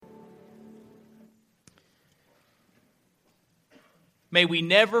May we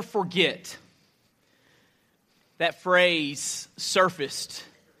never forget that phrase surfaced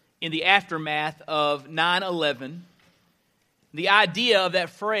in the aftermath of 9/11. The idea of that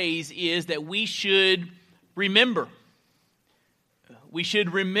phrase is that we should remember. We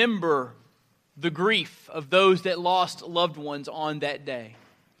should remember the grief of those that lost loved ones on that day.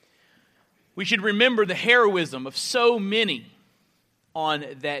 We should remember the heroism of so many on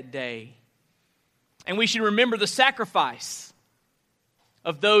that day. And we should remember the sacrifice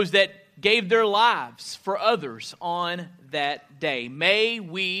of those that gave their lives for others on that day. May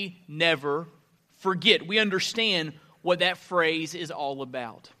we never forget. We understand what that phrase is all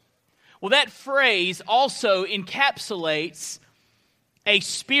about. Well, that phrase also encapsulates a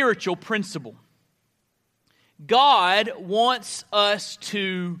spiritual principle. God wants us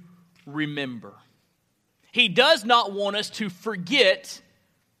to remember. He does not want us to forget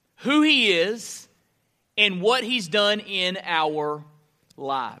who He is and what He's done in our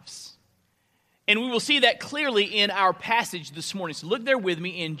lives. And we will see that clearly in our passage this morning. So look there with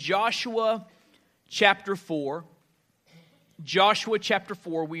me in Joshua chapter 4. Joshua chapter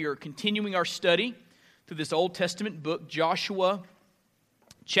 4, we are continuing our study through this Old Testament book, Joshua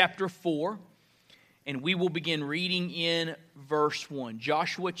chapter 4. And we will begin reading in verse 1.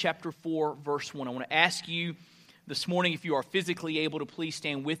 Joshua chapter 4, verse 1. I want to ask you this morning, if you are physically able to please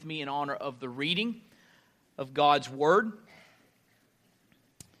stand with me in honor of the reading of God's Word.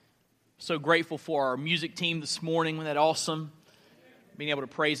 So grateful for our music team this morning. Wasn't that awesome? Being able to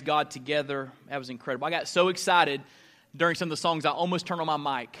praise God together. That was incredible. I got so excited during some of the songs, I almost turned on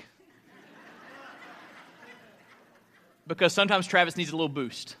my mic. Because sometimes Travis needs a little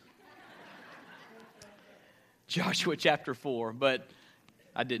boost. Joshua chapter 4, but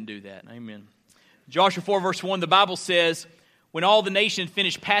I didn't do that. Amen. Joshua 4 verse 1, the Bible says, when all the nation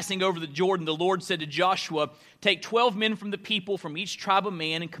finished passing over the Jordan, the Lord said to Joshua, take 12 men from the people, from each tribe of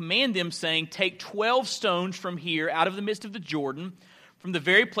man, and command them, saying, take 12 stones from here, out of the midst of the Jordan, from the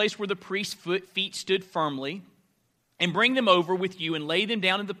very place where the priest's feet stood firmly, and bring them over with you, and lay them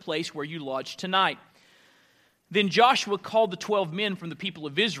down in the place where you lodge tonight. Then Joshua called the 12 men from the people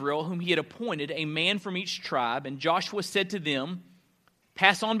of Israel, whom he had appointed, a man from each tribe. And Joshua said to them,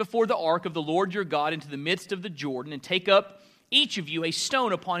 pass on before the ark of the Lord your God into the midst of the Jordan, and take up each of you a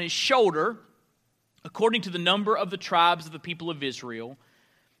stone upon his shoulder, according to the number of the tribes of the people of Israel,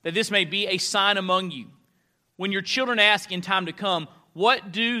 that this may be a sign among you. When your children ask in time to come,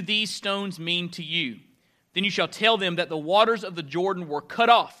 what do these stones mean to you? Then you shall tell them that the waters of the Jordan were cut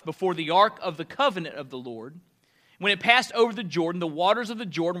off before the ark of the covenant of the Lord. When it passed over the Jordan, the waters of the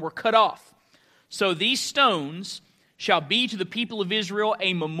Jordan were cut off. So these stones shall be to the people of Israel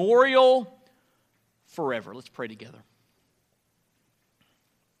a memorial forever. Let's pray together.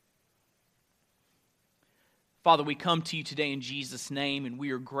 Father, we come to you today in Jesus' name, and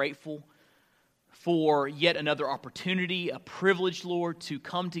we are grateful for yet another opportunity, a privilege, Lord, to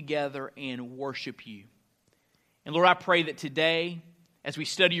come together and worship you. And Lord, I pray that today, as we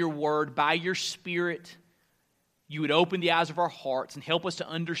study your word, by your Spirit, you would open the eyes of our hearts and help us to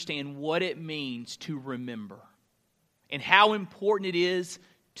understand what it means to remember and how important it is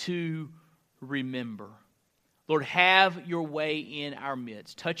to remember. Lord, have your way in our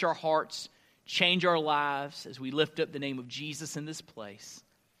midst. Touch our hearts, change our lives as we lift up the name of Jesus in this place.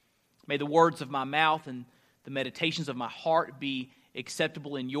 May the words of my mouth and the meditations of my heart be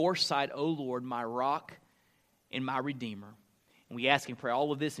acceptable in your sight, O Lord, my rock and my redeemer. And we ask and pray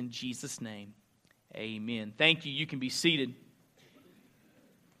all of this in Jesus' name. Amen. Thank you. You can be seated.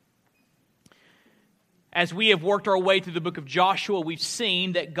 As we have worked our way through the book of Joshua, we've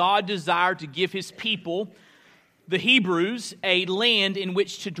seen that God desired to give his people, the Hebrews, a land in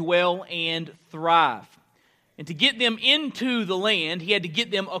which to dwell and thrive. And to get them into the land, he had to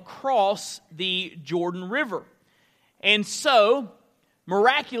get them across the Jordan River. And so,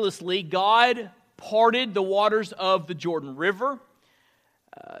 miraculously, God parted the waters of the Jordan River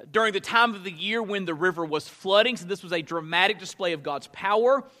during the time of the year when the river was flooding. So this was a dramatic display of God's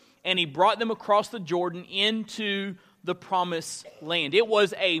power. And he brought them across the Jordan into the promised land. It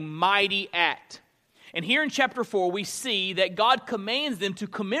was a mighty act. And here in chapter 4, we see that God commands them to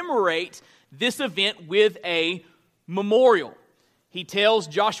commemorate this event with a memorial. He tells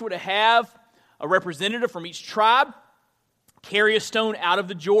Joshua to have a representative from each tribe carry a stone out of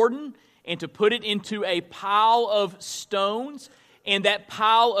the Jordan and to put it into a pile of stones. And that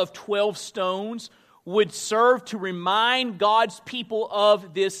pile of 12 stones would serve to remind God's people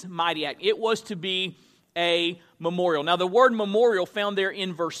of this mighty act. It was to be a memorial. Now, the word memorial found there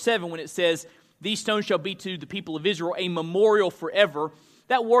in verse 7 when it says, these stones shall be to the people of Israel a memorial forever.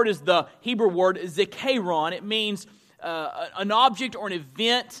 That word is the Hebrew word zikaron. It means an object or an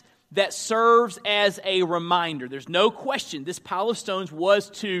event that serves as a reminder. There's no question this pile of stones was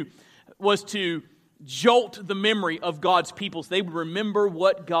to jolt the memory of God's people so they would remember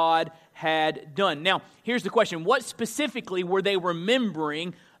what God had done. Now, here's the question. What specifically were they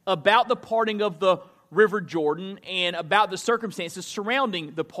remembering about the parting of the River Jordan and about the circumstances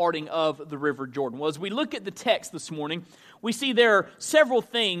surrounding the parting of the River Jordan? Well, as we look at the text this morning, we see there are several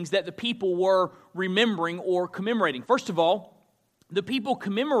things that the people were remembering or commemorating. First of all, the people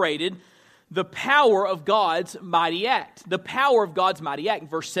commemorated the power of God's mighty act. The power of God's mighty act. In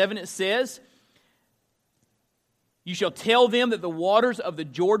verse 7 it says, "You shall tell them that the waters of the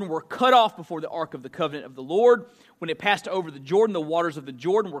Jordan were cut off before the ark of the covenant of the Lord. When it passed over the Jordan, the waters of the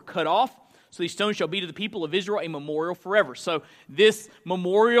Jordan were cut off. So these stones shall be to the people of Israel a memorial forever." So this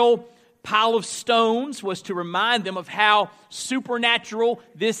memorial pile of stones was to remind them of how supernatural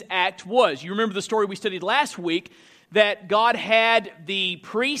this act was. You remember the story we studied last week, that God had the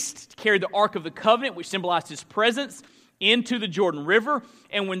priest carry the Ark of the Covenant, which symbolized His presence, into the Jordan River.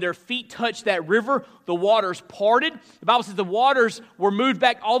 And when their feet touched that river, the waters parted. The Bible says the waters were moved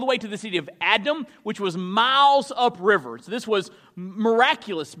back all the way to the city of Adam, which was miles upriver. So this was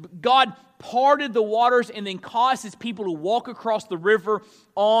miraculous. God parted the waters and then caused His people to walk across the river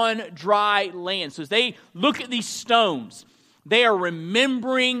on dry land. So as they look at these stones, they are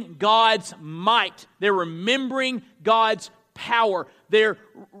remembering God's might. They're remembering God's power. They're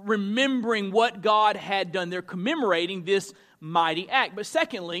remembering what God had done. They're commemorating this mighty act. But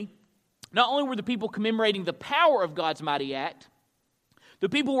secondly, not only were the people commemorating the power of God's mighty act, the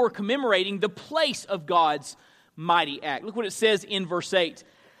people were commemorating the place of God's mighty act. Look what it says in verse 8.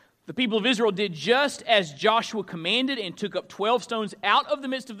 "The people of Israel did just as Joshua commanded and took up 12 stones out of the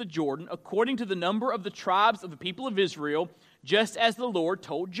midst of the Jordan, according to the number of the tribes of the people of Israel, just as the Lord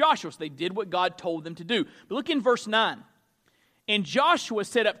told Joshua." So they did what God told them to do. But look in verse 9. "And Joshua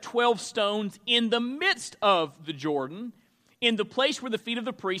set up 12 stones in the midst of the Jordan, in the place where the feet of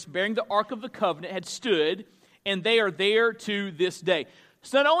the priests bearing the Ark of the Covenant had stood, and they are there to this day."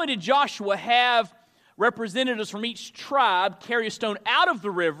 So not only did Joshua have representatives from each tribe carry a stone out of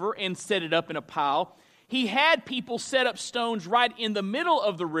the river and set it up in a pile, he had people set up stones right in the middle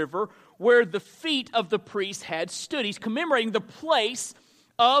of the river where the feet of the priests had stood. He's commemorating the place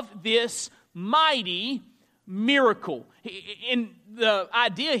of this mighty miracle. And the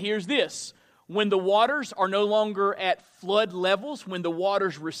idea here is this: when the waters are no longer at flood levels, when the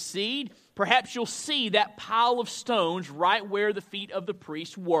waters recede, perhaps you'll see that pile of stones right where the feet of the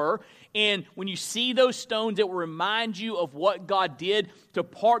priests were. And when you see those stones, it will remind you of what God did to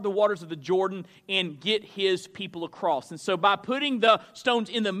part the waters of the Jordan and get His people across. And so by putting the stones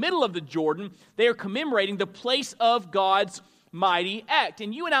in the middle of the Jordan, they are commemorating the place of God's mighty act.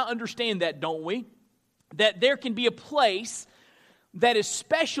 And you and I understand that, don't we? That there can be a place that is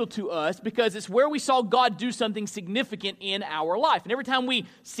special to us because it's where we saw God do something significant in our life. And every time we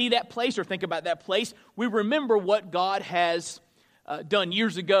see that place or think about that place, we remember what God has done.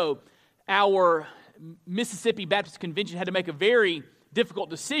 Years ago, our Mississippi Baptist Convention had to make a very difficult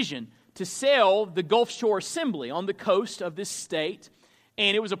decision to sell the Gulf Shore Assembly on the coast of this state.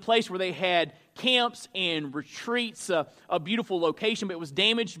 And it was a place where they had camps and retreats, a beautiful location, but it was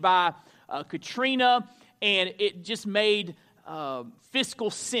damaged by Katrina, and it just made fiscal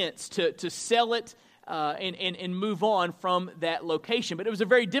sense to sell it and move on from that location. But it was a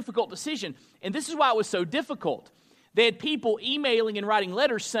very difficult decision, and this is why it was so difficult. They had people emailing and writing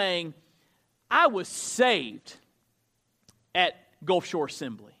letters saying, "I was saved at Gulf Shore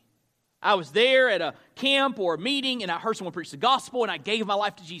Assembly. I was there at a camp or a meeting, and I heard someone preach the gospel, and I gave my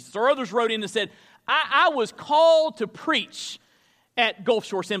life to Jesus." Or others wrote in and said, I was called to preach at Gulf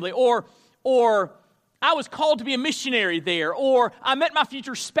Shore Assembly, or I was called to be a missionary there, or I met my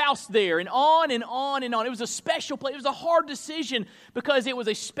future spouse there, and on and on and on. It was a special place. It was a hard decision because it was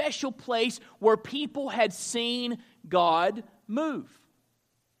a special place where people had seen God move.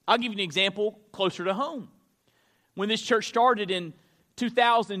 I'll give you an example closer to home. When this church started in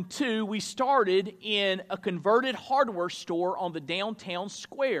 2002, we started in a converted hardware store on the downtown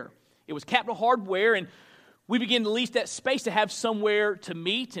square. It was Capital Hardware, and we began to lease that space to have somewhere to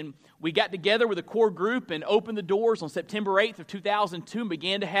meet, and we got together with a core group and opened the doors on September 8th of 2002 and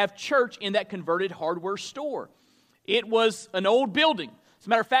began to have church in that converted hardware store. It was an old building. As a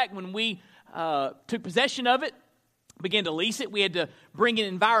matter of fact, when we took possession of it, began to lease it. We had to bring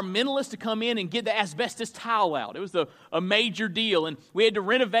an environmentalist to come in and get the asbestos tile out. It was a major deal. And we had to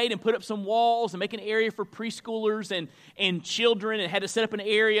renovate and put up some walls and make an area for preschoolers and children, and had to set up an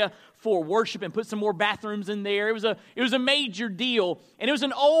area for worship and put some more bathrooms in there. It was a major deal. And it was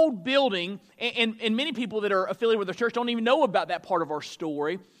an old building, and many people that are affiliated with the church don't even know about that part of our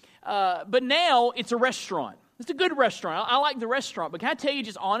story. But now it's a restaurant. It's a good restaurant. I like the restaurant. But can I tell you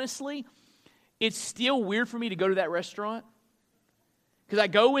just honestly, it's still weird for me to go to that restaurant, because I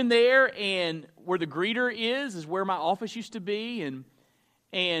go in there, and where the greeter is where my office used to be,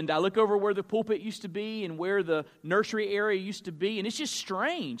 and I look over where the pulpit used to be and where the nursery area used to be, and it's just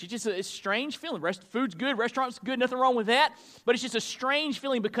strange. It's just a strange feeling. Food's good, restaurant's good, nothing wrong with that, but it's just a strange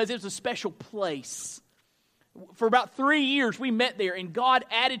feeling because it was a special place. For about 3 years, we met there, and God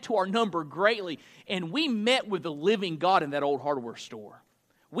added to our number greatly, and we met with the living God in that old hardware store.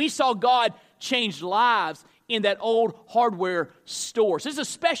 We saw God change lives in that old hardware store. So this is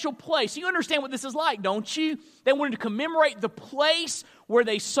a special place. You understand what this is like, don't you? They wanted to commemorate the place where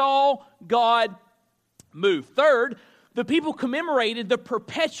they saw God move. Third, the people commemorated the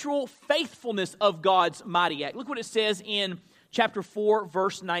perpetual faithfulness of God's mighty act. Look what it says in chapter 4,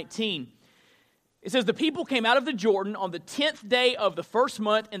 verse 19. It says, the people came out of the Jordan on the 10th day of the first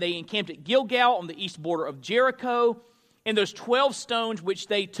month, and they encamped at Gilgal on the east border of Jericho. And those 12 stones which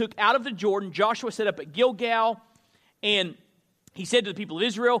they took out of the Jordan, Joshua set up at Gilgal. And he said to the people of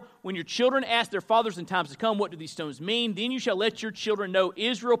Israel, when your children ask their fathers in times to come, what do these stones mean? Then you shall let your children know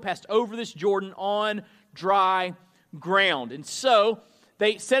Israel passed over this Jordan on dry ground. And so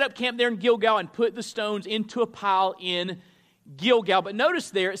they set up camp there in Gilgal and put the stones into a pile in Gilgal. But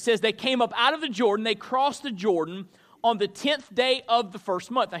notice there, it says they came up out of the Jordan, they crossed the Jordan on the 10th day of the first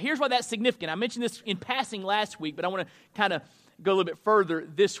month. Now, here's why that's significant. I mentioned this in passing last week, but I want to kind of go a little bit further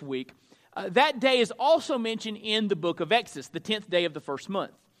this week. That day is also mentioned in the book of Exodus, the 10th day of the first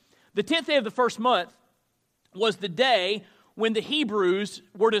month. The 10th day of the first month was the day when the Hebrews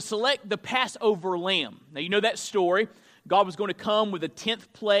were to select the Passover lamb. Now, you know that story. God was going to come with a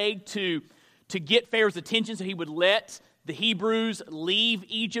 10th plague to get Pharaoh's attention so he would let the Hebrews leave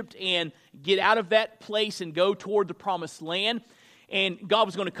Egypt and get out of that place and go toward the promised land. And God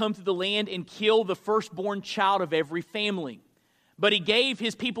was going to come through the land and kill the firstborn child of every family. But he gave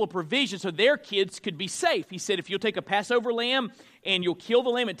his people a provision so their kids could be safe. He said, if you'll take a Passover lamb and you'll kill the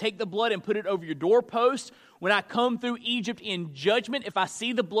lamb and take the blood and put it over your doorpost, when I come through Egypt in judgment, if I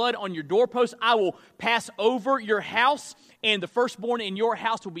see the blood on your doorpost, I will pass over your house, and the firstborn in your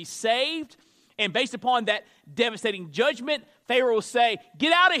house will be saved. And based upon that devastating judgment, Pharaoh will say,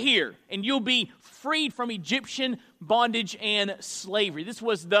 get out of here, and you'll be freed from Egyptian bondage and slavery. This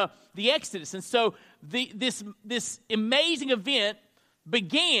was the Exodus. And so this amazing event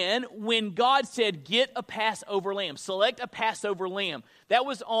began when God said, get a Passover lamb, select a Passover lamb. That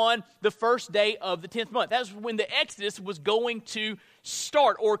was on the first day of the 10th month. That was when the Exodus was going to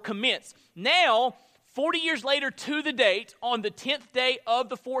start or commence. Now, 40 years later to the date, on the 10th day of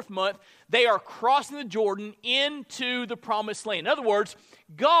the fourth month, they are crossing the Jordan into the promised land. In other words,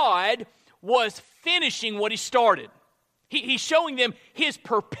 God was finishing what he started. He's showing them his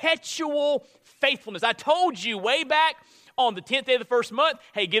perpetual faithfulness. I told you way back on the 10th day of the first month,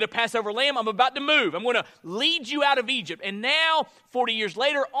 hey, get a Passover lamb. I'm about to move. I'm going to lead you out of Egypt. And now, 40 years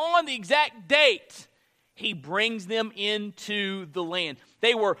later, on the exact date, he brings them into the land.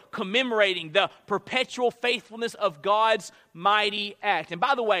 They were commemorating the perpetual faithfulness of God's mighty act. And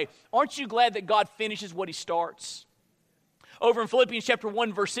by the way, aren't you glad that God finishes what he starts? Over in Philippians chapter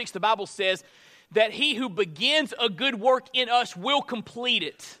 1, verse 6, the Bible says that he who begins a good work in us will complete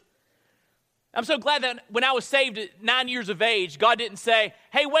it. I'm so glad that when I was saved at 9 years of age, God didn't say,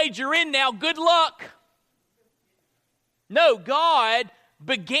 hey, Wade, you're in now, good luck. No, God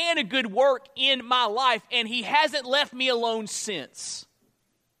began a good work in my life, and he hasn't left me alone since.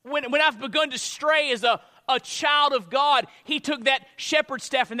 When I've begun to stray as a child of God, he took that shepherd's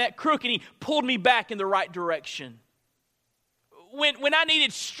staff and that crook, and he pulled me back in the right direction. When I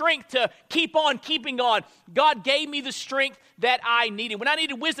needed strength to keep on keeping on, God gave me the strength that I needed. When I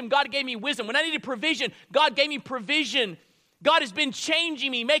needed wisdom, God gave me wisdom. When I needed provision, God gave me provision. God has been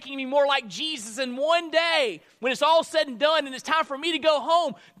changing me, making me more like Jesus. And one day, when it's all said and done and it's time for me to go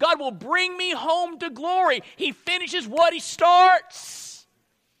home, God will bring me home to glory. He finishes what he starts.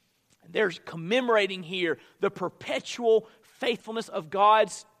 And there's commemorating here the perpetual faithfulness of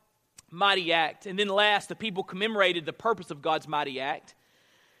God's mighty act. And then last, the people commemorated the purpose of God's mighty act.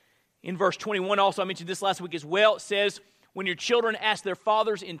 In verse 21, also I mentioned this last week as well, it says, when your children ask their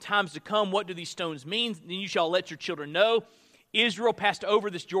fathers in times to come, what do these stones mean? Then you shall let your children know. Israel passed over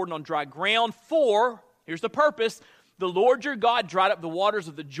this Jordan on dry ground for, here's the purpose, the Lord your God dried up the waters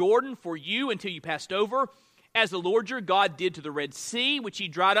of the Jordan for you until you passed over, as the Lord your God did to the Red Sea, which he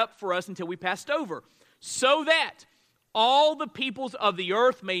dried up for us until we passed over, so that all the peoples of the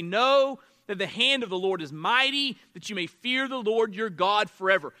earth may know that the hand of the Lord is mighty, that you may fear the Lord your God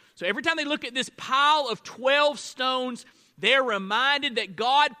forever. So every time they look at this pile of 12 stones, they're reminded that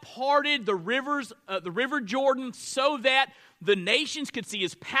God parted the river Jordan so that the nations could see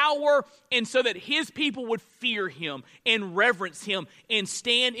his power and so that his people would fear him and reverence him and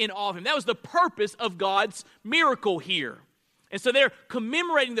stand in awe of him. That was the purpose of God's miracle here. And so they're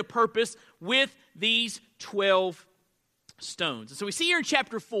commemorating the purpose with these 12 stones. And so we see here in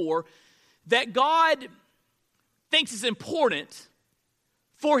chapter 4 that God thinks it's important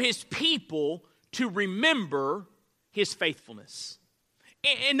for his people to remember his faithfulness.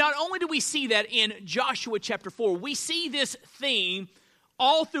 And not only do we see that in Joshua chapter 4, we see this theme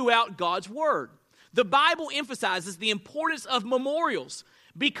all throughout God's Word. The Bible emphasizes the importance of memorials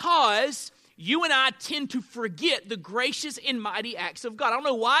because you and I tend to forget the gracious and mighty acts of God. I don't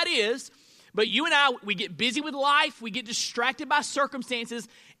know why it is, but you and I, we get busy with life, we get distracted by circumstances,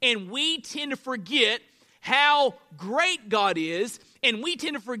 and we tend to forget how great God is, and we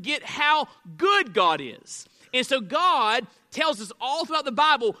tend to forget how good God is. And so God tells us all throughout the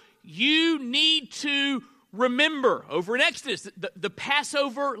Bible, you need to remember. Over in Exodus, the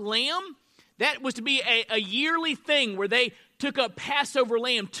Passover lamb, that was to be a yearly thing where they took up Passover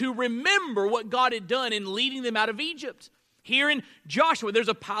lamb to remember what God had done in leading them out of Egypt. Here in Joshua, there's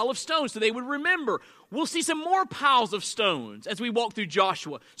a pile of stones so they would remember. We'll see some more piles of stones as we walk through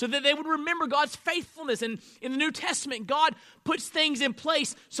Joshua so that they would remember God's faithfulness. And in the New Testament, God puts things in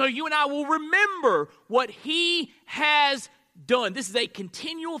place so you and I will remember what he has done. This is a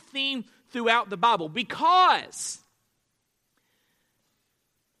continual theme throughout the Bible because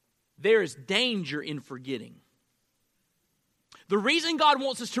there is danger in forgetting. The reason God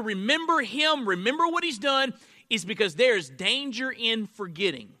wants us to remember him, remember what he's done, is because there is danger in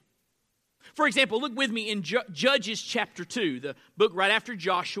forgetting. For example, look with me in Judges chapter 2, the book right after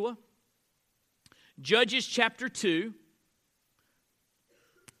Joshua. Judges chapter 2.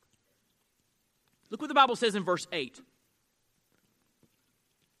 Look what the Bible says in verse 8.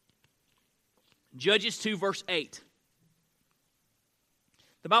 Judges 2, verse 8.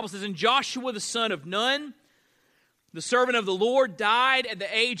 The Bible says, "And Joshua the son of Nun, the servant of the Lord, died at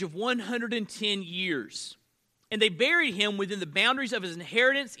the age of 110 years. And they buried him within the boundaries of his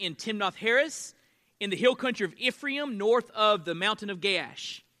inheritance in Timnath-Heres, in the hill country of Ephraim, north of the mountain of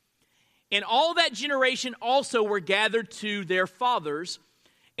Gaash. And all that generation also were gathered to their fathers.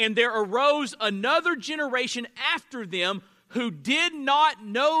 And there arose another generation after them who did not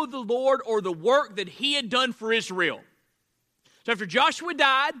know the Lord or the work that he had done for Israel." So after Joshua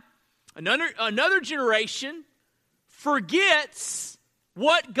died, another generation forgets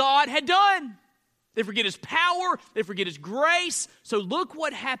what God had done. They forget his power. They forget his grace. So look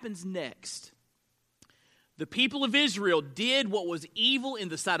what happens next. The people of Israel did what was evil in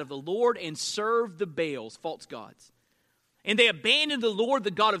the sight of the Lord and served the Baals, false gods. And they abandoned the Lord,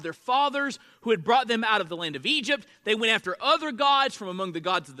 the God of their fathers, who had brought them out of the land of Egypt. They went after other gods from among the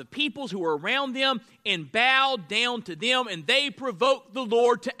gods of the peoples who were around them and bowed down to them. And they provoked the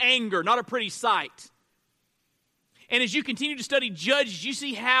Lord to anger. Not a pretty sight. And as you continue to study Judges, you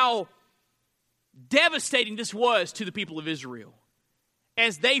see how devastating this was to the people of Israel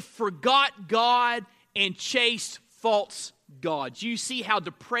as they forgot God and chased false gods. You see how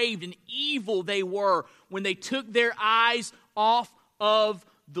depraved and evil they were when they took their eyes off of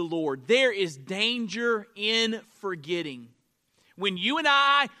the Lord. There is danger in forgetting. When you and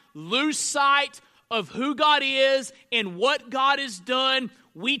I lose sight of who God is and what God has done,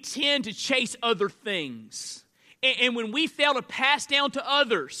 we tend to chase other things. And when we fail to pass down to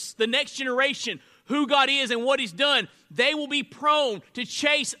others, the next generation, who God is and what he's done, they will be prone to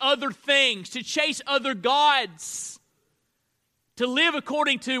chase other things, to chase other gods, to live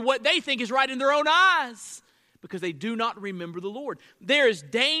according to what they think is right in their own eyes because they do not remember the Lord. There is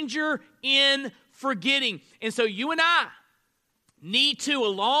danger in forgetting. And so you and I need to,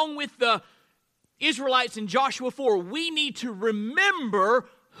 along with the Israelites in Joshua 4, we need to remember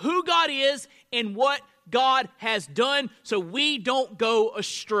who God is and what God has done so we don't go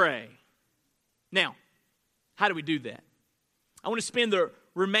astray. Now, how do we do that? I want to spend the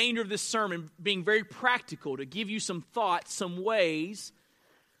remainder of this sermon being very practical to give you some thoughts, some ways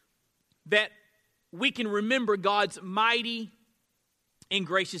that we can remember God's mighty and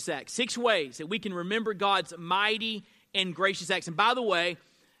gracious acts. 6 ways that we can remember God's mighty and gracious acts. And by the way,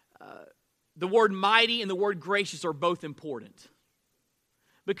 the word mighty and the word gracious are both important.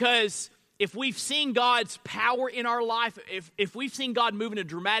 Because if we've seen God's power in our life, if we've seen God move in a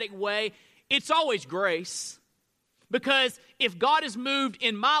dramatic way, it's always grace. Because if God has moved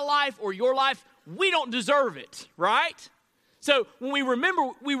in my life or your life, we don't deserve it, right? So when we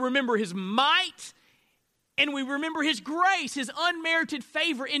remember His might, and we remember His grace, His unmerited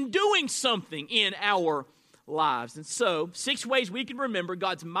favor in doing something in our lives. And so, 6 ways we can remember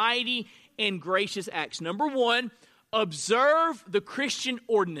God's mighty and gracious acts. Number 1, observe the Christian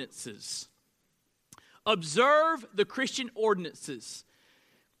ordinances. Observe the Christian ordinances.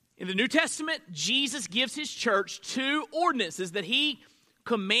 In the New Testament, Jesus gives His church 2 ordinances that He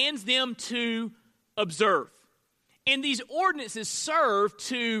commands them to observe. And these ordinances serve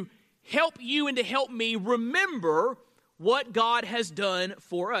to help you and to help me remember what God has done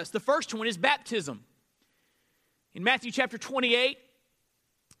for us. The first one is baptism. In Matthew chapter 28,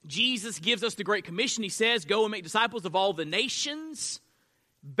 Jesus gives us the Great Commission. He says, "Go and make disciples of all the nations,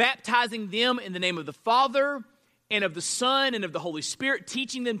 baptizing them in the name of the Father and of the Son and of the Holy Spirit,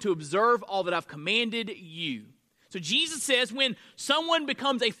 teaching them to observe all that I've commanded you." So Jesus says when someone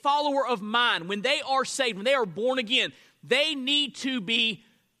becomes a follower of mine, when they are saved, when they are born again, they need to be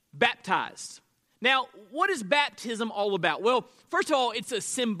baptized. Now, what is baptism all about? Well, first of all, it's a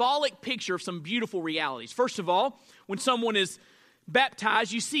symbolic picture of some beautiful realities. First of all, when someone is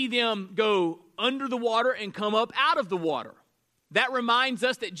baptized, you see them go under the water and come up out of the water. That reminds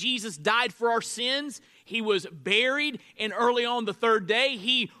us that Jesus died for our sins. He was buried, and early on the 3rd day,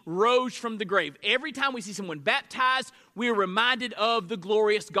 He rose from the grave. Every time we see someone baptized, we are reminded of the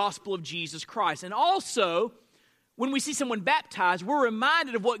glorious gospel of Jesus Christ. And also, when we see someone baptized, we're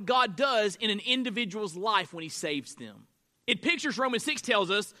reminded of what God does in an individual's life when He saves them. It pictures, Romans 6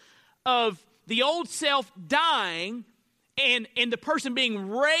 tells us, of the old self dying and the person being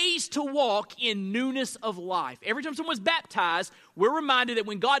raised to walk in newness of life. Every time someone's baptized, we're reminded that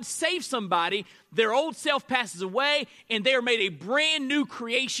when God saves somebody, their old self passes away and they are made a brand new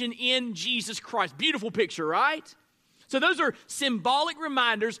creation in Jesus Christ. Beautiful picture, right? So those are symbolic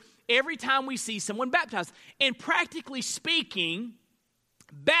reminders every time we see someone baptized. And practically speaking,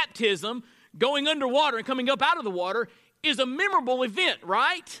 baptism, going underwater and coming up out of the water, is a memorable event,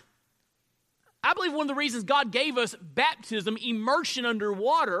 right? I believe one of the reasons God gave us baptism, immersion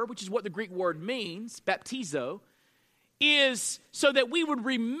underwater, which is what the Greek word means, baptizo, is so that we would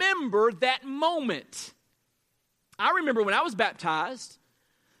remember that moment. I remember when I was baptized,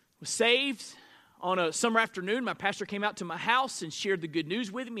 was saved on a summer afternoon. My pastor came out to my house and shared the good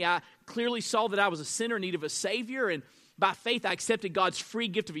news with me. I clearly saw that I was a sinner in need of a Savior, and by faith I accepted God's free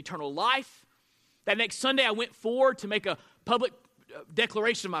gift of eternal life. That next Sunday I went forward to make a public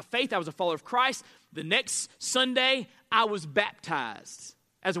declaration of my faith. I was a follower of Christ. The next Sunday, I was baptized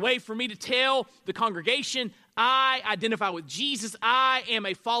as a way for me to tell the congregation, I identify with Jesus. I am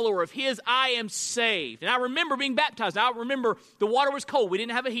a follower of His. I am saved. And I remember being baptized. I remember the water was cold. We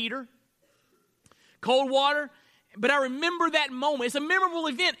didn't have a heater. Cold water. But I remember that moment. It's a memorable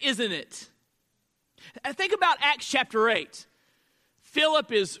event, isn't it? Think about Acts chapter 8.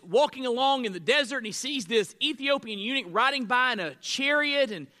 Philip is walking along in the desert and he sees this Ethiopian eunuch riding by in a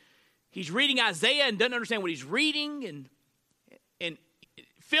chariot, and he's reading Isaiah and doesn't understand what he's reading. And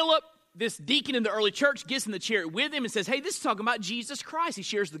Philip, this deacon in the early church, gets in the chariot with him and says, "Hey, this is talking about Jesus Christ." He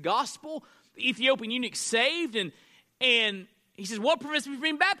shares the gospel. The Ethiopian eunuch's saved, and he says, "What prevents me from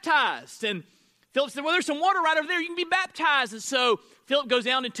being baptized?" And Philip said, "Well, there's some water right over there. You can be baptized." And so Philip goes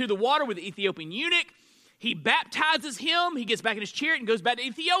down into the water with the Ethiopian eunuch. He baptizes him. He gets back in his chariot and goes back to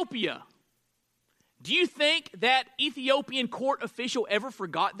Ethiopia. Do you think that Ethiopian court official ever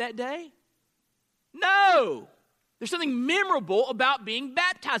forgot that day? No. There's something memorable about being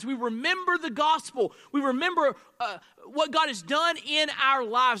baptized. We remember the gospel. We remember what God has done in our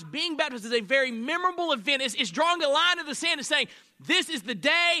lives. Being baptized is a very memorable event. It's drawing a line in the sand and saying, this is the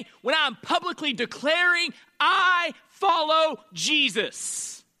day when I'm publicly declaring I follow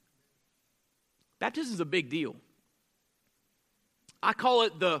Jesus. Baptism is a big deal. I call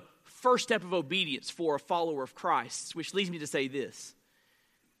it the first step of obedience for a follower of Christ, which leads me to say this.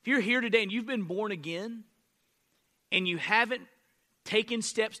 If you're here today and you've been born again and you haven't taken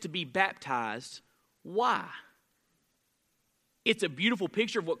steps to be baptized, why? It's a beautiful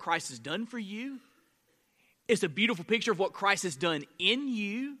picture of what Christ has done for you. It's a beautiful picture of what Christ has done in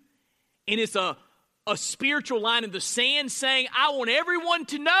you. And it's a spiritual line in the sand saying, I want everyone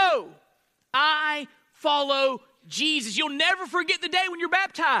to know I follow Jesus. You'll never forget the day when you're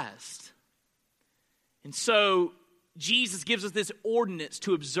baptized. And so Jesus gives us this ordinance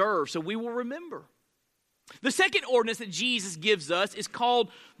to observe so we will remember. The second ordinance that Jesus gives us is called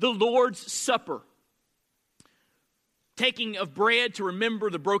the Lord's Supper. taking of bread to remember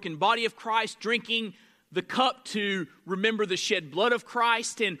the broken body of Christ, drinking the cup to remember the shed blood of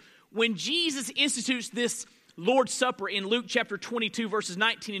Christ. And when Jesus institutes this Lord's Supper in Luke chapter 22, verses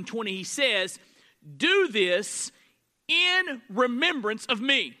 19 and 20, he says, "Do this in remembrance of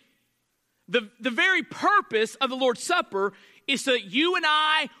me." The very purpose of the Lord's Supper is so that you and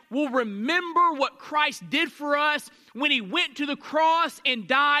I will remember what Christ did for us when he went to the cross and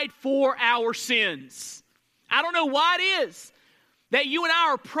died for our sins. I don't know why it is that you and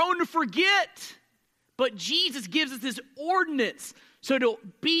I are prone to forget, but Jesus gives us this ordinance so to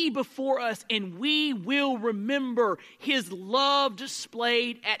be before us, and we will remember his love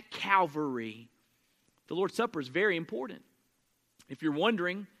displayed at Calvary. The Lord's Supper is very important. If you're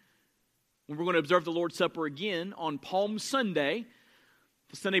wondering, when we're going to observe the Lord's Supper again on Palm Sunday,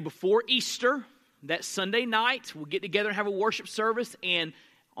 the Sunday before Easter, that Sunday night, we'll get together and have a worship service. And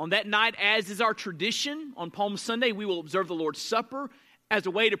on that night, as is our tradition, on Palm Sunday, we will observe the Lord's Supper as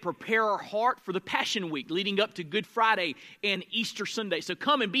a way to prepare our heart for the Passion Week leading up to Good Friday and Easter Sunday. So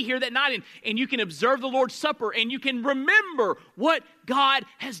come and be here that night, and you can observe the Lord's Supper, and you can remember what God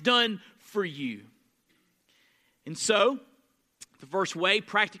has done for you. And so, the first way,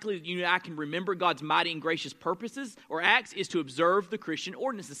 practically, that you and I can remember God's mighty and gracious purposes or acts is to observe the Christian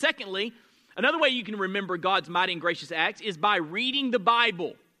ordinances. Secondly, another way you can remember God's mighty and gracious acts is by reading the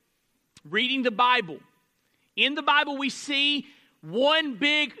Bible. Reading the Bible. In the Bible, we see one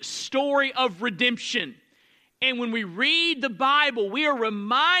big story of redemption. And when we read the Bible, we are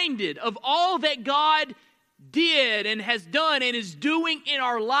reminded of all that God did and has done and is doing in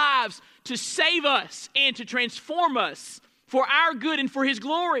our lives to save us and to transform us for our good and for his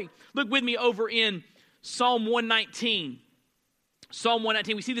glory. Look with me over in Psalm 119. Psalm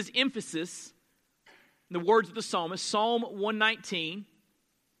 119, we see this emphasis in the words of the psalmist. Psalm 119,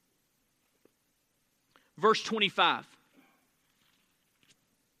 verse 25.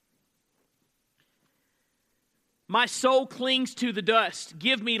 My soul clings to the dust.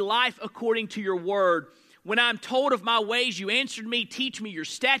 Give me life according to your word. When I'm told of my ways, you answered me. Teach me your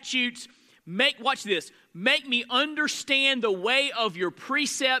statutes. Watch this. Make me understand the way of your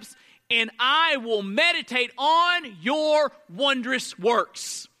precepts, and I will meditate on your wondrous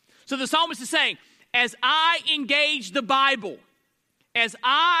works. So the psalmist is saying, as I engage the Bible, as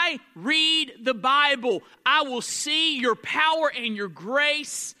I read the Bible, I will see your power and your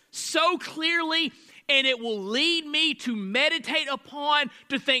grace so clearly, and it will lead me to meditate upon,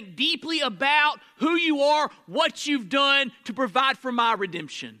 to think deeply about who you are, what you've done to provide for my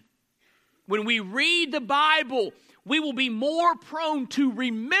redemption. When we read the Bible, we will be more prone to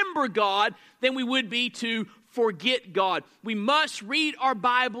remember God than we would be to forget God. We must read our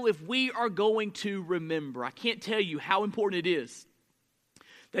Bible if we are going to remember. I can't tell you how important it is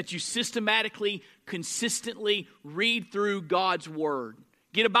that you systematically, consistently read through God's Word.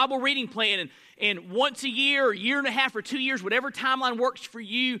 Get a Bible reading plan, and once a year, or a year and a half, or 2 years, whatever timeline works for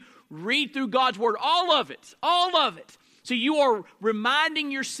you, read through God's Word. All of it. All of it. So you are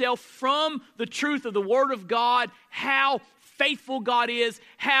reminding yourself from the truth of the Word of God how faithful God is,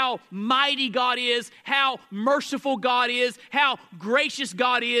 how mighty God is, how merciful God is, how gracious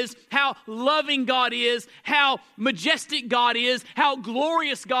God is, how loving God is, how majestic God is, how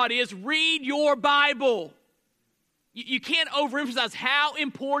glorious God is. Read your Bible. You can't overemphasize how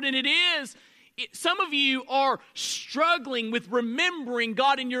important it is. Some of you are struggling with remembering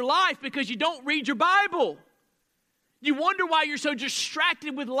God in your life because you don't read your Bible. You wonder why you're so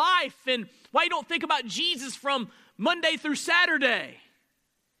distracted with life and why you don't think about Jesus from Monday through Saturday.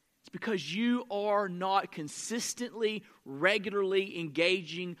 It's because you are not consistently, regularly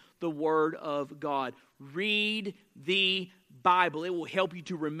engaging the Word of God. Read the Bible. It will help you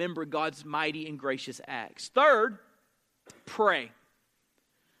to remember God's mighty and gracious acts. Third, pray.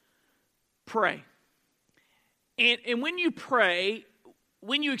 Pray. And when you pray,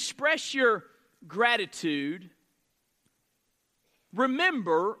 when you express your gratitude,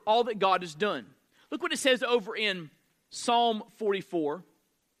 remember all that God has done. Look what it says over in Psalm 44.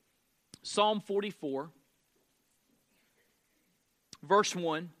 Psalm 44, verse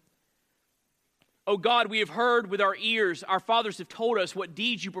 1. O God, we have heard with our ears, our fathers have told us what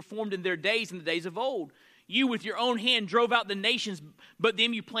deeds you performed in their days, in the days of old. You with your own hand drove out the nations, but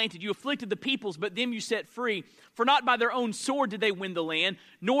them you planted. You afflicted the peoples, but them you set free. For not by their own sword did they win the land,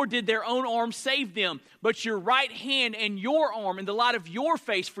 nor did their own arm save them, but your right hand and your arm and the light of your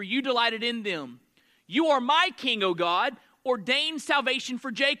face, for you delighted in them. You are my king, O God. Ordain salvation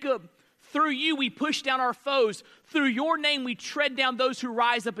for Jacob. Through you we push down our foes. Through your name we tread down those who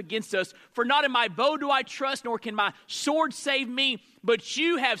rise up against us. For not in my bow do I trust, nor can my sword save me, but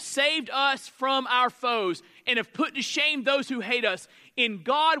you have saved us from our foes and have put to shame those who hate us. In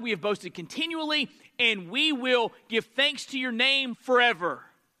God we have boasted continually, and we will give thanks to your name forever.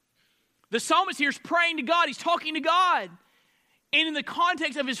 The psalmist here is praying to God. He's talking to God. And in the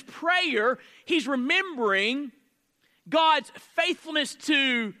context of his prayer, he's remembering God's faithfulness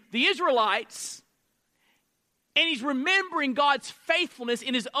to the Israelites, and he's remembering God's faithfulness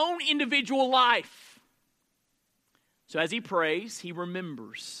in his own individual life. So as he prays, he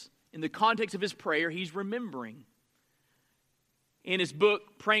remembers. In the context of his prayer, he's remembering. In his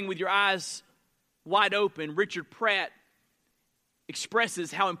book, Praying with Your Eyes Wide Open, Richard Pratt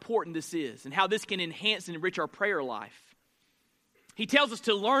expresses how important this is and how this can enhance and enrich our prayer life. He tells us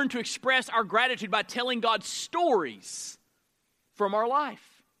to learn to express our gratitude by telling God stories from our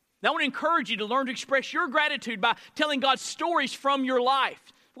life. Now, I want to encourage you to learn to express your gratitude by telling God stories from your life.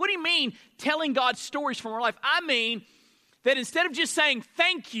 What do you mean, telling God stories from our life? I mean that instead of just saying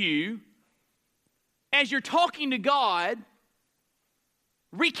thank you, as you're talking to God,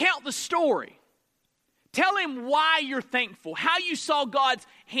 recount the story. Tell him why you're thankful, how you saw God's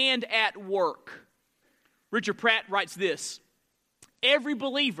hand at work. Richard Pratt writes this: every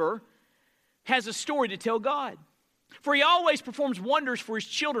believer has a story to tell God, for he always performs wonders for his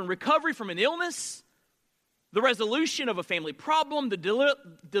children. Recovery from an illness, the resolution of a family problem, the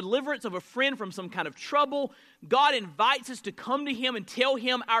deliverance of a friend from some kind of trouble. God invites us to come to him and tell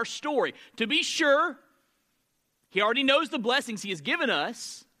him our story. To be sure, he already knows the blessings he has given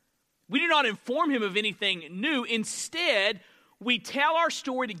us. We do not inform him of anything new. Instead, we tell our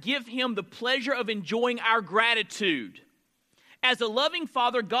story to give him the pleasure of enjoying our gratitude. As a loving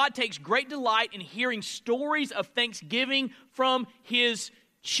father, God takes great delight in hearing stories of thanksgiving from his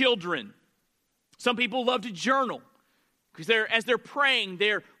children. Some people love to journal because as they're praying,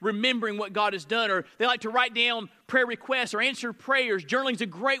 they're remembering what God has done, or they like to write down prayer requests or answer prayers. Journaling is a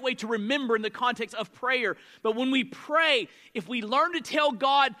great way to remember in the context of prayer. But when we pray, if we learn to tell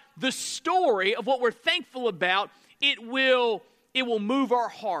God the story of what we're thankful about, it will move our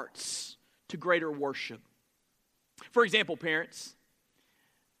hearts to greater worship. For example, parents,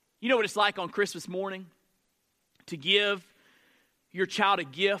 you know what it's like on Christmas morning to give your child a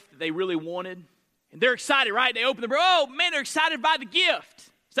gift that they really wanted. And they're excited, right? They open the door. Oh, man, they're excited by the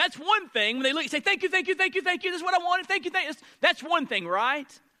gift. So that's one thing. When they look and say, thank you, thank you, thank you, thank you. This is what I wanted. Thank you, thank you. That's one thing, right?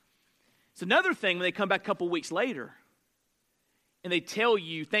 It's another thing when they come back a couple weeks later and they tell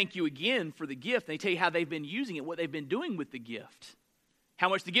you thank you again for the gift. They tell you how they've been using it, what they've been doing with the gift, how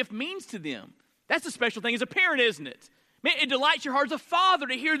much the gift means to them. That's a special thing as a parent, isn't it? Man, it delights your heart as a father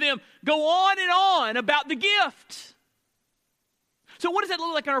to hear them go on and on about the gift. So what does that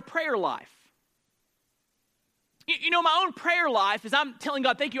look like in our prayer life? You know, my own prayer life, as I'm telling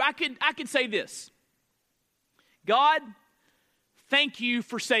God thank you, I could say this: God, thank you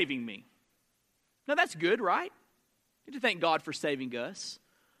for saving me. Now that's good, right? You have to thank God for saving us.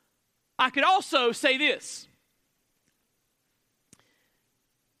 I could also say this: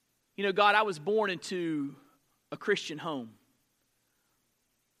 you know, God, I was born into a Christian home.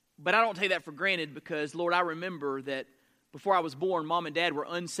 But I don't take that for granted because, Lord, I remember that before I was born, Mom and Dad were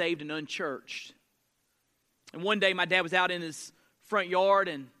unsaved and unchurched. And one day my dad was out in his front yard,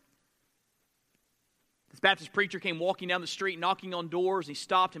 and this Baptist preacher came walking down the street, knocking on doors. He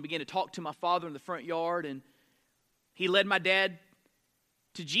stopped and began to talk to my father in the front yard, and he led my dad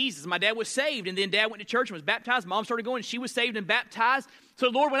to Jesus. My dad was saved, and then Dad went to church and was baptized. Mom started going, and she was saved and baptized. So,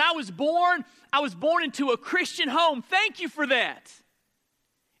 Lord, when I was born into a Christian home. Thank you for that.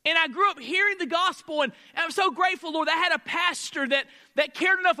 And I grew up hearing the gospel, and I'm so grateful, Lord, that I had a pastor that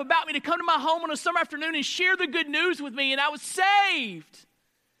cared enough about me to come to my home on a summer afternoon and share the good news with me, and I was saved.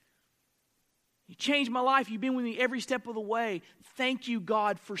 You changed my life. You've been with me every step of the way. Thank you,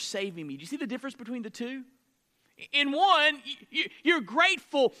 God, for saving me. Do you see the difference between the two? In one, you're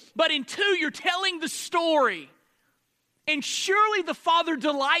grateful, but in two, you're telling the story. And surely the Father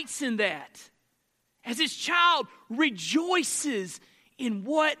delights in that as his child rejoices in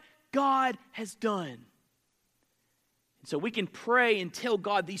what God has done. And so we can pray and tell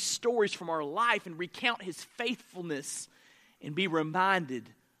God these stories from our life and recount his faithfulness and be reminded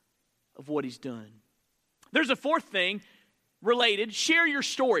of what he's done. There's a fourth thing related. Share your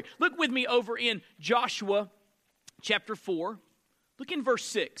story. Look with me over in Joshua chapter 4. Look in verse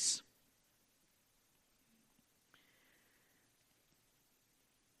 6.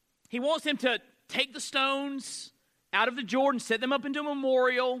 He wants them to take the stones out of the Jordan, set them up into a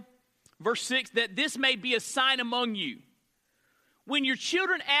memorial. Verse 6, that this may be a sign among you. When your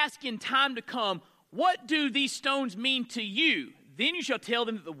children ask in time to come, what do these stones mean to you? Then you shall tell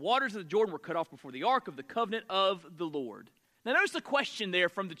them that the waters of the Jordan were cut off before the ark of the covenant of the Lord. Now notice the question there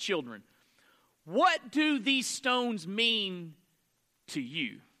from the children. what do these stones mean to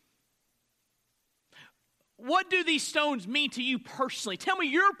you? What do these stones mean to you personally? Tell me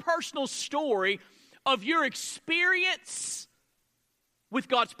your personal story of your experience with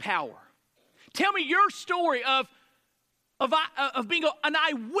God's power. Tell me your story of being an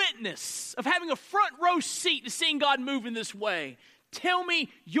eyewitness, of having a front row seat to seeing God move in this way. Tell me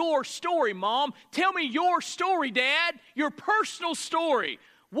your story, Mom. Tell me your story, Dad, your personal story.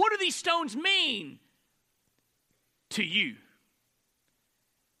 What do these stones mean to you?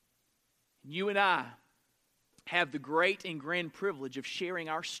 You and I have the great and grand privilege of sharing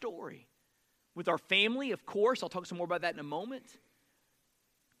our story with our family, of course. I'll talk some more about that in a moment.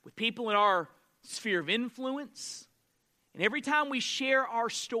 With people in our sphere of influence. And every time we share our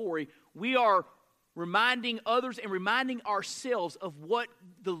story, we are reminding others and reminding ourselves of what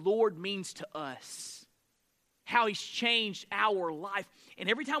the Lord means to us, how He's changed our life. And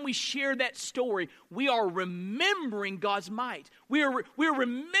every time we share that story, we are remembering God's might. We are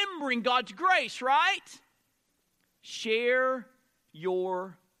remembering God's grace, right? Share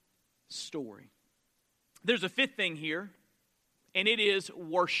your story. There's a fifth thing here, and it is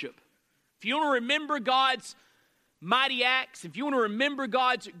worship. If you want to remember God's mighty acts, if you want to remember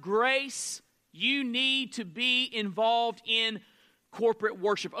God's grace, you need to be involved in corporate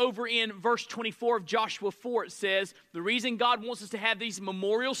worship. Over in verse 24 of Joshua 4, it says, the reason God wants us to have these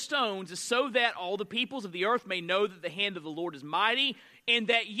memorial stones is so that all the peoples of the earth may know that the hand of the Lord is mighty, and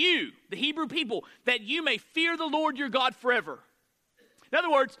that you, the Hebrew people, that you may fear the Lord your God forever. In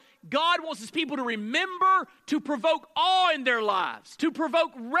other words, God wants His people to remember to provoke awe in their lives, to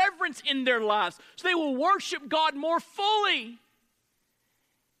provoke reverence in their lives, so they will worship God more fully.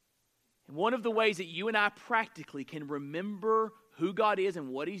 And one of the ways that you and I practically can remember who God is and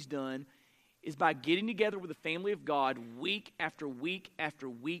what He's done is by getting together with the family of God week after week after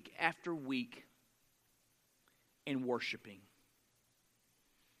week after week and worshiping.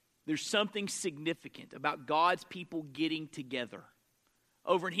 There's something significant about God's people getting together.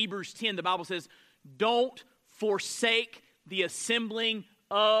 Over in Hebrews 10, the Bible says, don't forsake the assembling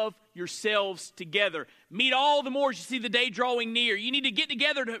of yourselves together. Meet all the more as you see the day drawing near. You need to get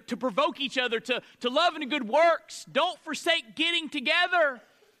together to provoke each other to love and good works. Don't forsake getting together.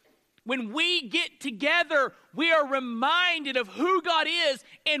 When we get together, we are reminded of who God is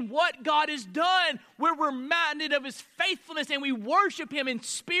and what God has done. We're reminded of His faithfulness, and we worship Him in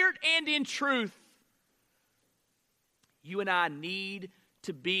spirit and in truth. You and I need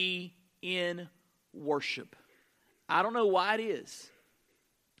to be in worship. I don't know why it is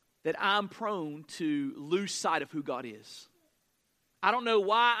that I'm prone to lose sight of who God is. I don't know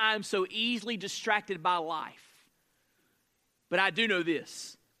why I'm so easily distracted by life. But I do know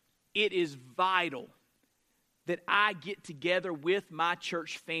this. It is vital that I get together with my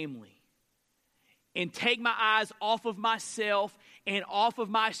church family and take my eyes off of myself and off of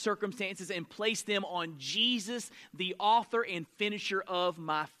my circumstances and place them on Jesus, the author and finisher of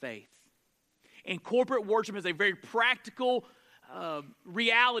my faith. And corporate worship is a very practical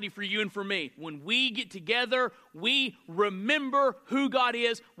reality for you and for me. When we get together, we remember who God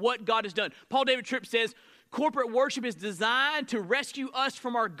is, what God has done. Paul David Tripp says, corporate worship is designed to rescue us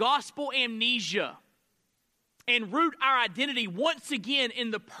from our gospel amnesia and root our identity once again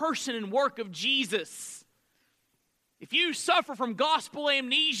in the person and work of Jesus. If you suffer from gospel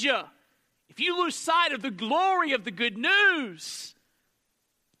amnesia, if you lose sight of the glory of the good news,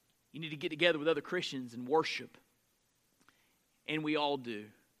 you need to get together with other Christians and worship. And we all do.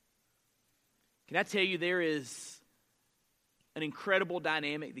 Can I tell you, there is an incredible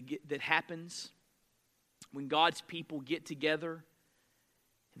dynamic that happens when God's people get together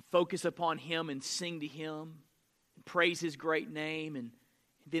and focus upon Him and sing to Him and praise His great name and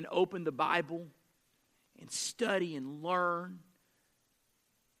then open the Bible and study and learn.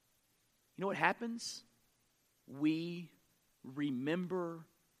 You know what happens? We remember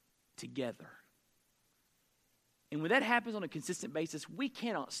together. And when that happens on a consistent basis, we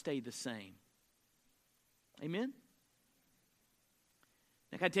cannot stay the same. Amen?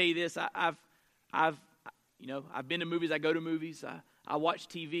 Now, can I tell you this? I've been to movies. I go to movies. I watch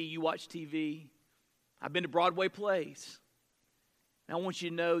TV. You watch TV. I've been to Broadway plays. And I want you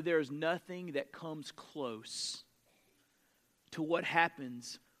to know there is nothing that comes close to what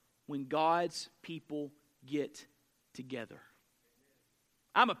happens when God's people get together.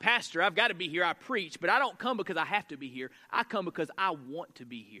 I'm a pastor. I've got to be here. I preach, but I don't come because I have to be here. I come because I want to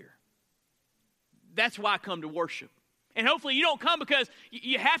be here. That's why I come to worship. And hopefully you don't come because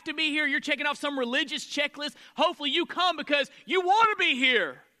you have to be here. You're checking off some religious checklist. Hopefully you come because you want to be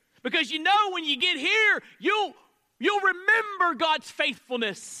here. Because you know when you get here, you'll remember God's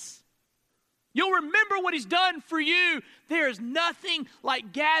faithfulness. You'll remember what he's done for you. There is nothing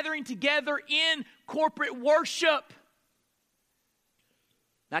like gathering together in corporate worship.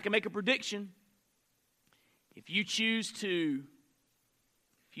 Now, I can make a prediction. If you choose to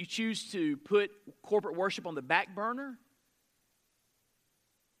put corporate worship on the back burner,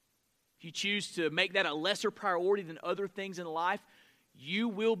 if you choose to make that a lesser priority than other things in life, you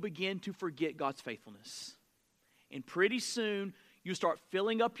will begin to forget God's faithfulness. And pretty soon, you'll start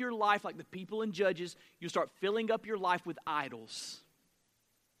filling up your life like the people in Judges. You'll start filling up your life with idols.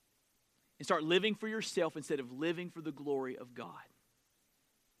 And start living for yourself instead of living for the glory of God.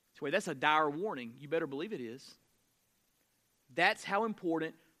 That's a dire warning. You better believe it is. That's how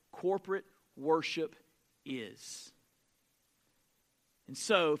important corporate worship is. And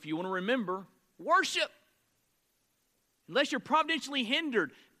so, if you want to remember, worship. Unless you're providentially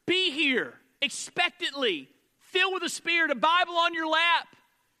hindered, be here expectantly, filled with the Spirit, a Bible on your lap.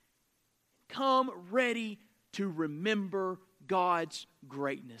 Come ready to remember God's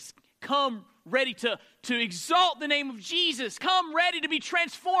greatness. Come ready to exalt the name of Jesus. Come ready to be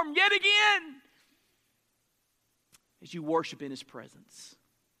transformed yet again as you worship in His presence.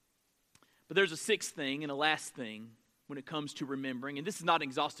 But there's a sixth thing and a last thing when it comes to remembering. And this is not an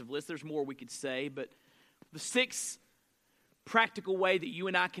exhaustive list. There's more we could say. But the sixth practical way that you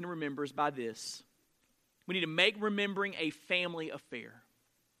and I can remember is by this. We need to make remembering a family affair.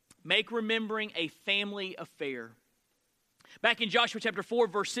 Make remembering a family affair. Back in Joshua chapter 4,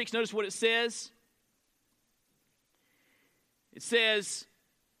 verse 6, notice what it says. It says,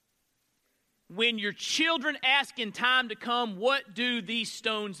 when your children ask in time to come, what do these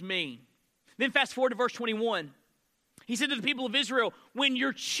stones mean? Then fast forward to verse 21. He said to the people of Israel, when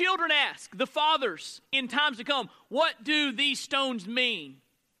your children ask, the fathers, in times to come, what do these stones mean?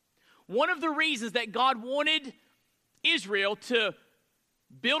 One of the reasons that God wanted Israel to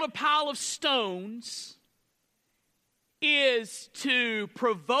build a pile of stones is to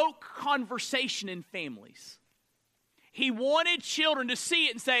provoke conversation in families. He wanted children to see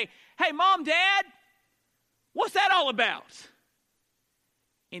it and say, hey, Mom, Dad, what's that all about?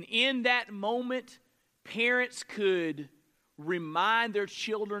 And in that moment, parents could remind their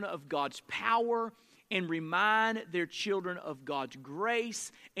children of God's power and remind their children of God's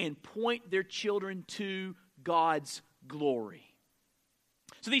grace and point their children to God's glory.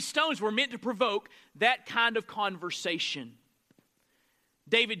 So these stones were meant to provoke that kind of conversation.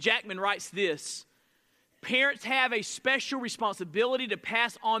 David Jackman writes this: parents have a special responsibility to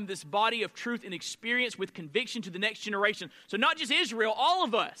pass on this body of truth and experience with conviction to the next generation. So not just Israel, all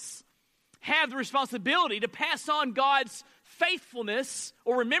of us have the responsibility to pass on God's faithfulness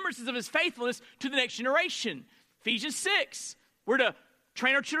or remembrances of His faithfulness to the next generation. Ephesians 6, we're to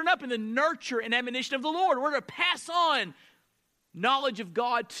train our children up in the nurture and admonition of the Lord. We're to pass on knowledge of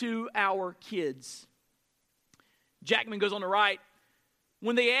God to our kids. Jackman goes on to write,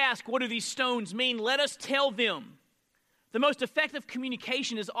 when they ask, what do these stones mean? Let us tell them. The most effective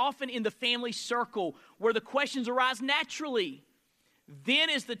communication is often in the family circle where the questions arise naturally. Then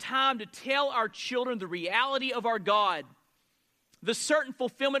is the time to tell our children the reality of our God, the certain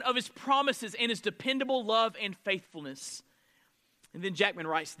fulfillment of His promises and His dependable love and faithfulness. And then Jackman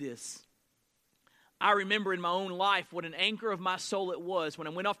writes this: I remember in my own life what an anchor of my soul it was when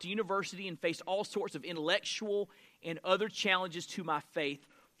I went off to university and faced all sorts of intellectual and other challenges to my faith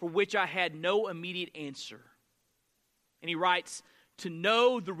for which I had no immediate answer. And he writes, to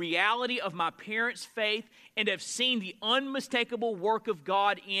know the reality of my parents' faith and have seen the unmistakable work of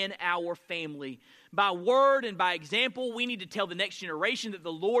God in our family. By word and by example, we need to tell the next generation that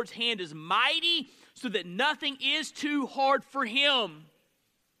the Lord's hand is mighty so that nothing is too hard for Him.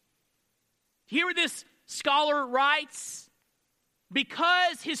 Hear what this scholar writes?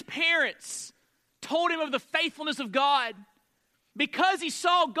 Because his parents told him of the faithfulness of God, because he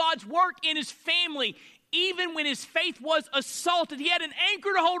saw God's work in his family, even when his faith was assaulted, he had an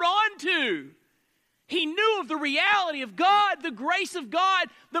anchor to hold on to. He knew of the reality of God, the grace of God,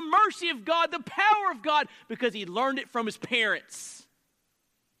 the mercy of God, the power of God, because he learned it from his parents.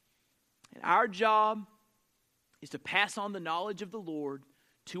 And our job is to pass on the knowledge of the Lord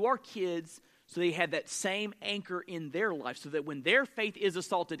to our kids so they have that same anchor in their life, so that when their faith is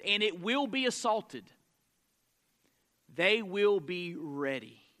assaulted, and it will be assaulted, they will be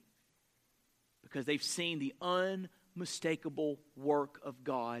ready because they've seen the unmistakable work of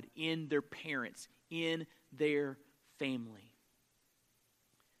God in their parents, in their family.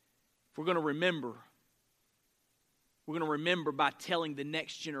 If we're going to remember by telling the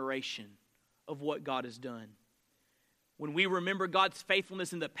next generation of what God has done. When we remember God's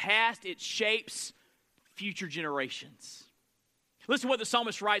faithfulness in the past, it shapes future generations. Listen to what the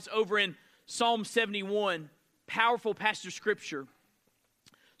psalmist writes over in Psalm 71, powerful passage of Scripture.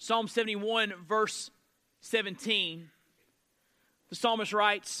 Psalm 71, verse 17. The psalmist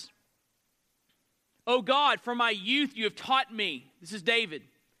writes, "O God, from my youth you have taught me," this is David,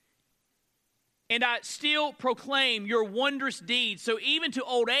 "and I still proclaim your wondrous deeds. So even to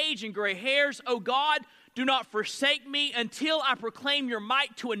old age and gray hairs, O God, do not forsake me until I proclaim your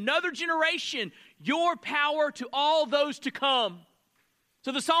might to another generation, your power to all those to come."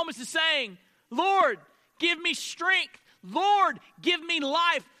 So the psalmist is saying, Lord, give me strength. Lord, give me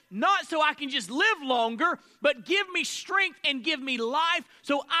life. Not so I can just live longer, but give me strength and give me life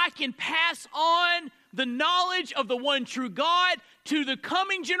so I can pass on the knowledge of the one true God to the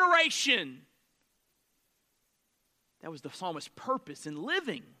coming generation. That was the psalmist's purpose in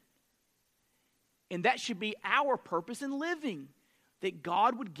living. And that should be our purpose in living. That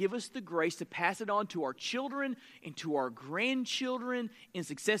God would give us the grace to pass it on to our children and to our grandchildren in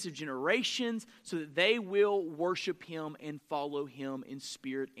successive generations so that they will worship Him and follow Him in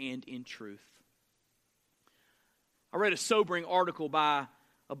spirit and in truth. I read a sobering article by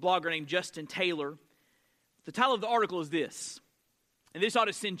a blogger named Justin Taylor. The title of the article is this, and this ought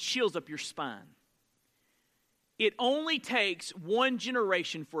to send chills up your spine. It only takes one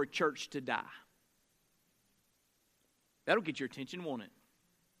generation for a church to die. That'll get your attention, won't it?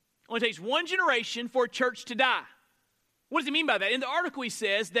 It only takes one generation for a church to die. What does he mean by that? In the article, he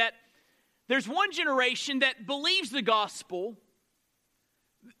says that there's one generation that believes the gospel.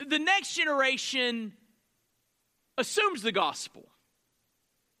 The next generation assumes the gospel.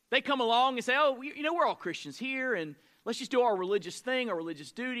 They come along and say, oh, we're all Christians here, and let's just do our religious thing, our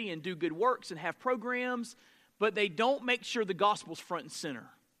religious duty, and do good works and have programs. But they don't make sure the gospel's front and center.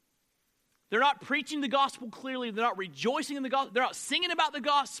 They're not preaching the gospel clearly. They're not rejoicing in the gospel. They're not singing about the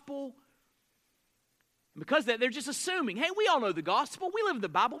gospel. And because of that, they're just assuming, hey, we all know the gospel. We live in the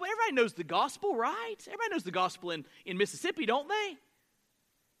Bible. Everybody knows the gospel, right? Everybody knows the gospel in Mississippi, don't they?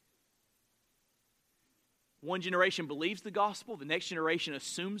 One generation believes the gospel. The next generation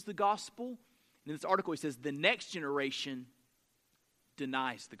assumes the gospel. And in this article, he says the next generation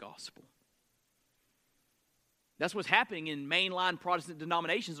denies the gospel. That's what's happening in mainline Protestant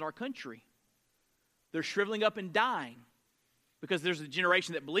denominations in our country. They're shriveling up and dying because there's a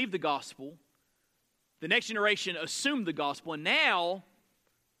generation that believed the gospel. The next generation assumed the gospel, and now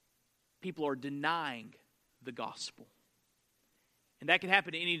people are denying the gospel. And that can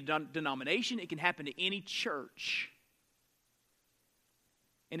happen to any denomination. It can happen to any church.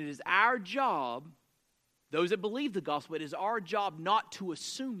 And it is our job, those that believe the gospel, it is our job not to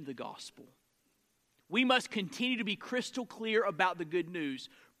assume the gospel. We must continue to be crystal clear about the good news,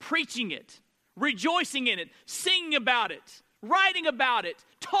 preaching it, rejoicing in it, singing about it, writing about it,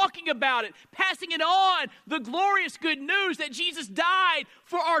 talking about it, passing it on, the glorious good news that Jesus died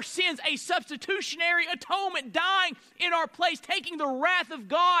for our sins, a substitutionary atonement, dying in our place, taking the wrath of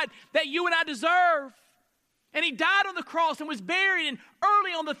God that you and I deserve. And He died on the cross and was buried, and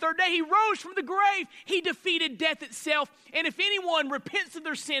early on the third day, He rose from the grave. He defeated death itself. And if anyone repents of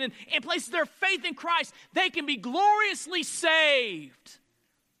their sin and places their faith in Christ, they can be gloriously saved.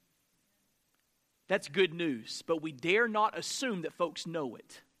 That's good news, but we dare not assume that folks know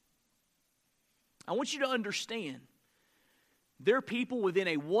it. I want you to understand, there are people within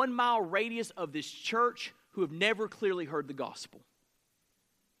a 1-mile radius of this church who have never clearly heard the gospel.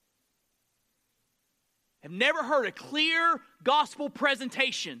 Have never heard a clear gospel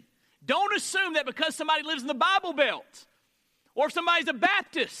presentation. Don't assume that because somebody lives in the Bible Belt or if somebody's a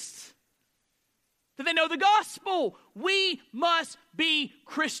Baptist that they know the gospel. We must be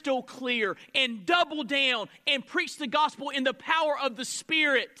crystal clear and double down and preach the gospel in the power of the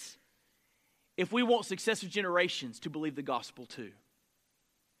Spirit if we want successive generations to believe the gospel too.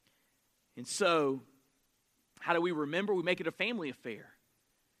 And so, how do we remember? We make it a family affair.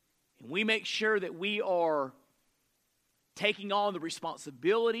 And we make sure that we are taking on the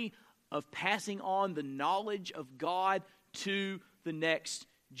responsibility of passing on the knowledge of God to the next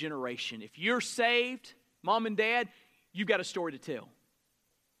generation. If you're saved, mom and dad, you've got a story to tell.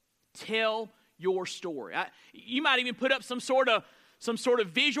 Tell your story. You might even put up some sort of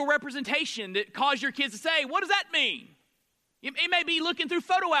visual representation that cause your kids to say, what does that mean? It may be looking through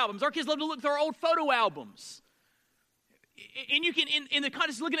photo albums. Our kids love to look through our old photo albums. And you can, in the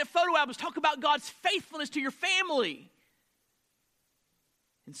context of looking at photo albums, talk about God's faithfulness to your family.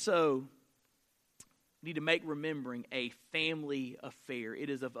 And so, we need to make remembering a family affair. It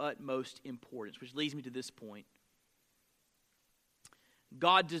is of utmost importance, which leads me to this point.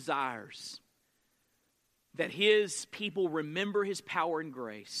 God desires that His people remember His power and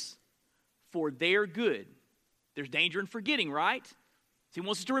grace for their good. There's danger in forgetting, right? So he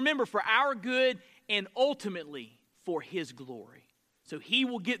wants us to remember for our good and ultimately for his glory. So he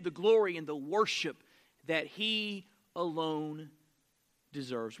will get the glory and the worship that he alone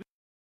deserves.